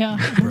 Yeah,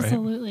 Right.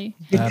 absolutely.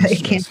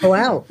 It can't go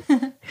out.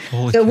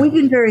 Holy So cow. we've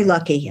been very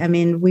lucky. I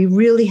mean, we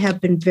really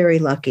have been very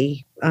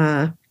lucky.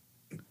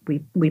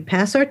 We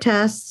pass our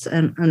tests,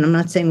 and I'm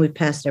not saying we've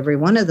passed every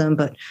one of them,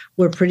 but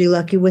we're pretty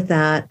lucky with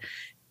that.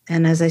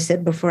 And as I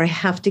said before, I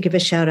have to give a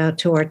shout out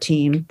to our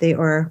team. They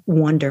are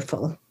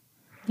wonderful.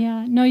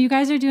 Yeah, no, you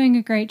guys are doing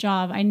a great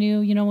job. I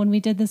knew, when we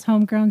did this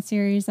homegrown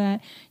series,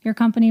 that your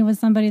company was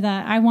somebody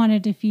that I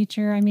wanted to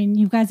feature. I mean,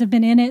 you guys have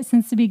been in it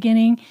since the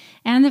beginning,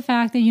 and the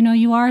fact that,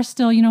 you are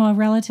still, a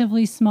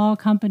relatively small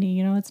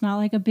company. It's not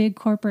like a big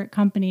corporate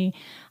company.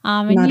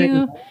 And Not you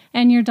anymore.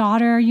 and your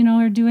daughter,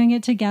 are doing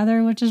it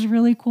together, which is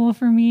really cool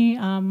for me.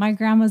 My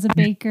grandma's a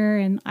baker,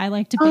 and I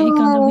like to bake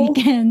on the Oh.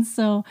 weekends.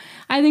 So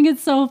I think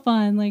it's so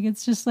fun. Like,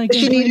 it's just like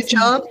Does she need a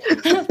job?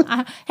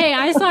 Hey,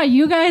 I saw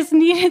you guys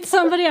needed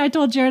somebody. I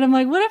told Jared, I'm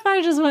like, what if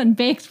I just went and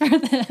baked for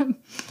them?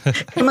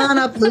 Come on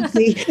up,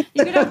 Lucy.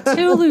 You could have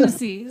two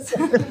Lucys.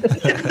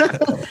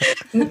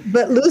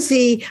 But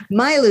Lucy,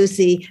 my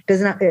Lucy,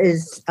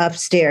 is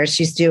upstairs.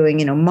 She's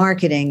doing,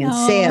 marketing and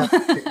Oh. sales.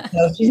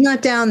 So she's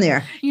not down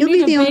there. You You'll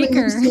need be a the only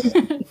baker.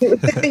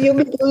 Lucy.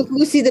 You'll be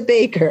Lucy the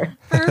baker.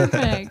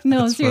 Perfect.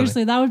 No, That's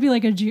seriously, that would be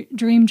like a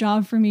dream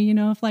job for me.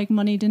 If like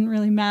money didn't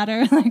really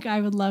matter, like I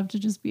would love to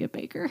just be a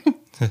baker.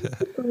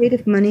 Great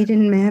if money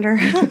didn't matter.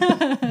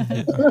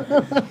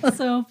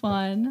 So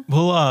fun.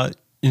 Well,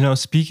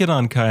 speaking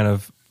on kind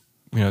of,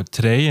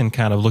 today and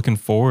kind of looking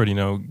forward,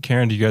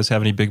 Karen, do you guys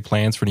have any big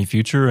plans for any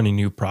future, any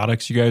new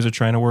products you guys are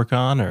trying to work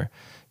on, or,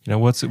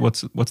 what's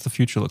the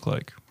future look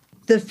like?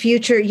 The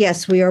future,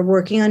 yes, we are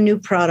working on new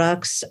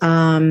products.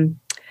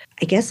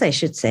 I guess I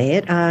should say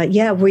it.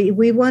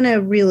 We want to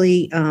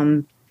really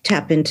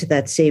tap into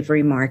that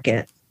savory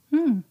market.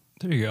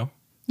 There you go.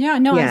 Yeah,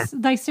 no, Yeah.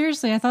 like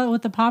seriously, I thought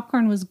with the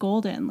popcorn was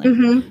golden.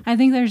 Like, I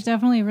think there's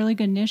definitely a really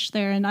good niche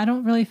there, and I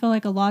don't really feel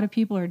like a lot of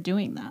people are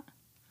doing that.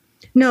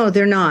 No,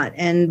 they're not.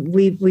 And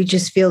we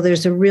just feel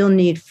there's a real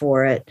need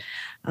for it.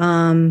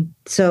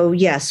 So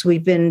yes,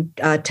 we've been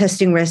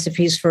testing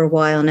recipes for a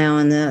while now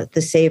on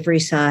the savory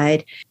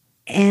side.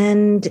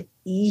 And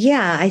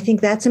yeah, I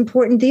think that's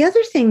important. The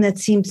other thing that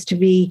seems to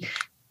be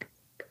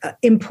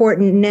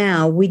important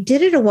now, we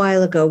did it a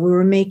while ago.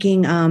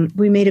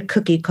 We made a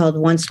cookie called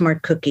One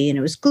Smart Cookie, and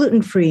it was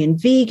gluten-free and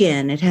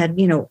vegan. It had,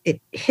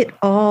 it hit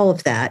all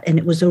of that, and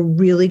it was a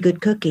really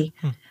good cookie,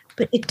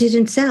 but it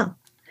didn't sell.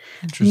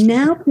 Interesting.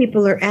 Now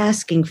people are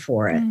asking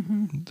for it.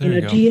 There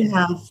you go. Do you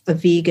have a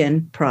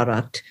vegan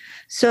product?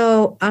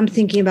 So I'm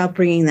thinking about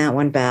bringing that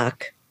one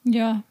back.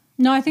 Yeah.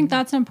 No, I think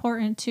that's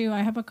important too. I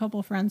have a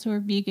couple friends who are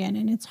vegan,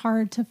 and it's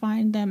hard to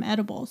find them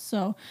edible.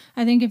 So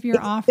I think if you're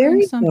It's offering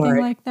very something hard.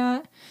 like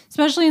that,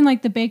 especially in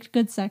like the baked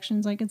goods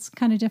sections, like it's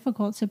kind of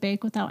difficult to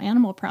bake without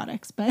animal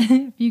products. But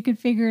if you could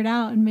figure it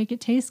out and make it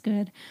taste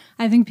good,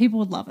 I think people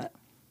would love it.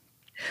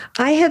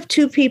 I have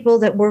two people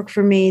that work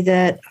for me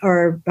that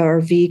are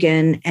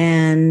vegan.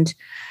 And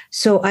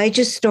so I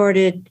just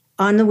started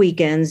on the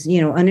weekends,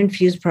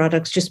 uninfused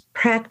products, just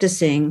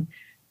practicing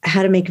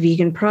how to make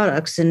vegan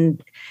products.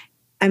 And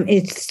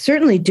it's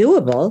certainly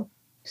doable.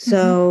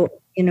 So,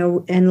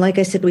 and like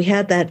I said, we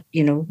had that,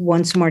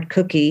 One Smart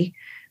Cookie,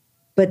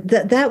 but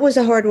that was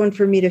a hard one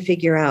for me to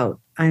figure out.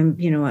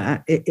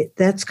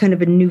 That's kind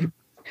of a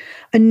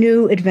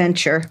new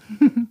adventure.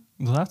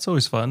 Well, that's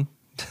always fun.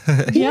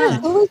 Yeah.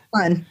 It was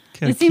fun.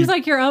 Kinda It seems keep-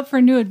 like you're up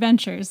for new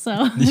adventures. So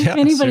Yeah, if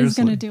anybody's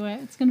seriously. going to do it,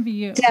 it's going to be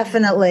you.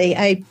 Definitely.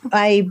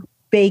 I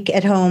bake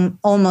at home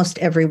almost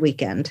every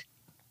weekend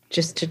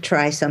just to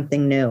try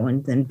something new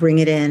and then bring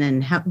it in.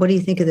 And what do you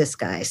think of this,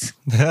 guys?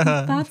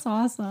 That's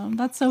awesome.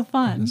 That's so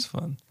fun. It's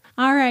fun.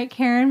 All right,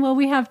 Karen. Well,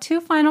 we have two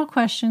final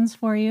questions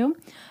for you.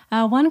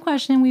 One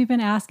question we've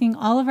been asking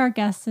all of our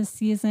guests this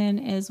season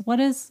is, what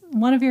is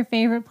one of your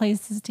favorite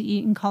places to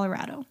eat in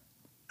Colorado?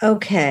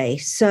 Okay,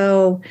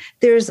 so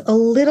there's a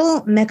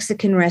little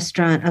Mexican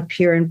restaurant up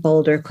here in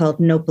Boulder called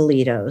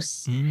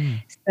Nopalitos,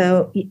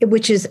 so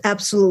which is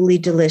absolutely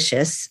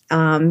delicious.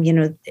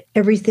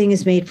 Everything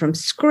is made from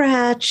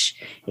scratch,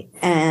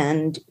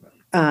 and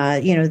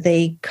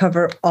they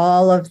cover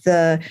all of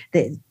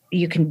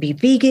you can be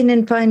vegan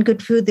and find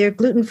good food. They're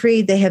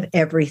gluten-free. They have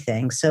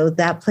everything. So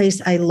that place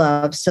I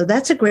love. So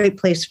that's a great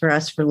place for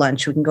us for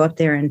lunch. We can go up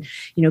there and,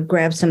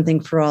 grab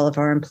something for all of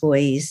our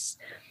employees.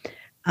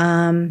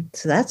 So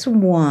that's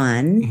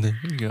one. There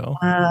you go.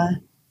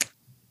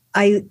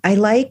 I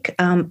like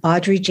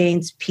Audrey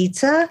Jane's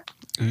Pizza.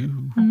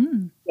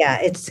 Ooh. Yeah,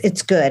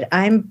 it's good.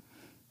 I'm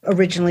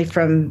originally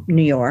from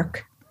New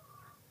York.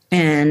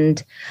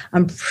 And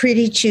I'm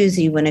pretty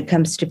choosy when it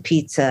comes to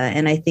pizza,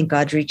 and I think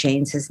Audrey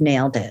James has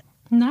nailed it.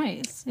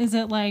 Nice. Is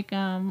it like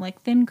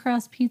thin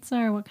crust pizza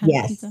or what kind of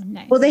Yes. pizza?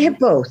 Nice. Well, they have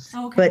both,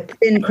 Okay. but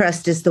thin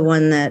crust is the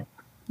one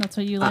That's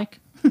what you like?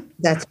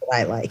 that's what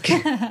I like.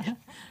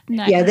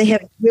 Nice. Yeah, they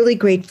have really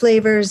great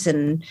flavors,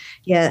 and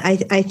yeah,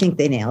 I think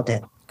they nailed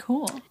it.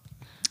 Cool.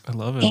 I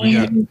love it. We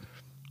got, And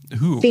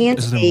is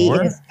fancy.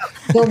 there more?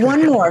 Well,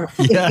 one more.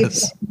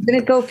 Yes. If I'm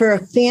gonna go for a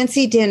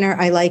fancy dinner,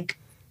 I like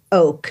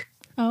Oak.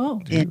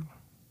 Oh, And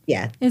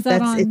yeah, is that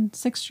that's it. on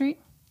 6th Street?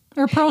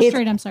 Or Pearl It's-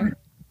 Street, I'm sorry.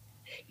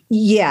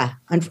 Yeah,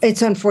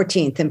 it's on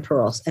 14th and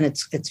Pearls, and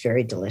it's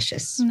very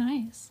delicious.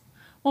 Nice.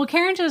 Well,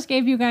 Karen just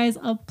gave you guys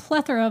a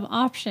plethora of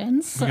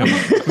options. So. We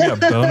got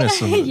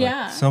bonus.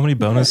 Yeah. So many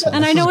bonuses.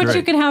 And I This know is what you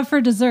great. can have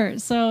for dessert,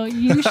 so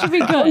you should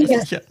be good.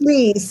 Yes, Yeah.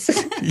 please.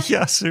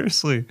 Yeah,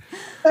 seriously.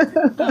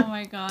 Oh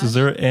my gosh.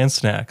 Dessert and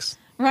snacks.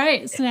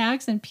 Right,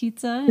 snacks and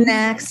pizza. And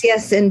Snacks,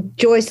 yes.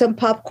 Enjoy some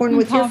popcorn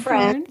with your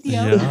popcorn. friends.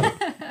 Yep.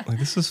 Yeah. Like,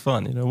 this is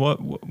fun. You know,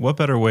 what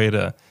better way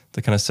to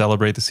kind of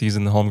celebrate the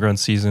season, the homegrown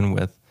season,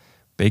 with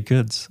baked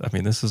goods? I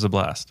mean, this is a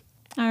blast.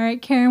 All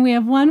right, Karen, we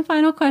have one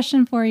final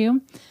question for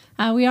you.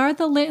 We are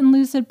the Lit and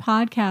Lucid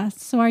podcast.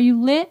 So are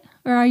you lit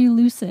or are you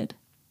lucid?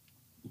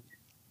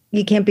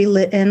 You can't be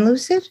lit and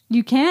lucid.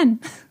 You can.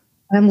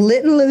 I'm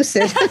lit and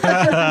lucid.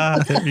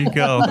 There you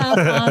go.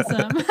 That's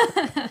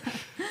awesome.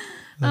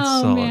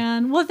 Oh, solid.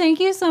 man. Well, thank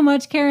you so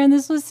much, Karen.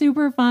 This was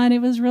super fun. It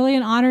was really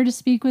an honor to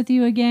speak with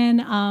you again.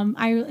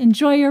 I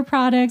enjoy your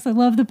products. I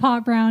love the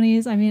pot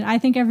brownies. I mean, I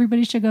think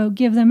everybody should go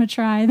give them a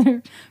try.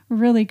 They're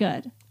really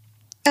good.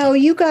 Oh,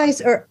 you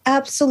guys are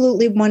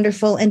absolutely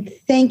wonderful. And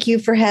thank you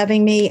for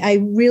having me. I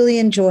really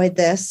enjoyed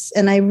this.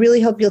 And I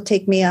really hope you'll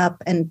take me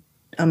up and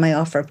on my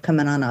offer of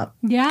coming on up.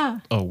 Yeah.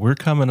 Oh, we're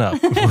coming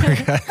up. Good.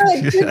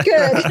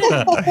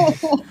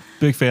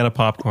 Big fan of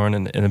popcorn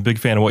and a big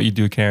fan of what you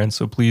do, Karen.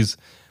 So please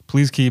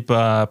keep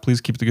the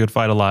good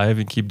fight alive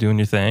and keep doing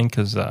your thing,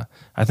 because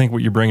I think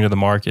what you're bringing to the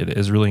market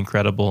is really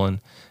incredible, and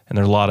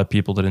there are a lot of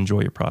people that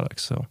enjoy your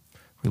products. So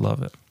we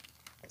love it.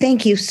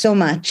 Thank you so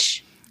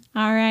much.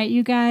 All right,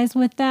 you guys.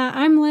 With that,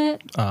 I'm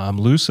lit. I'm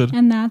Lucid.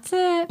 And that's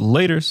it.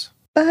 Laters.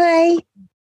 Bye.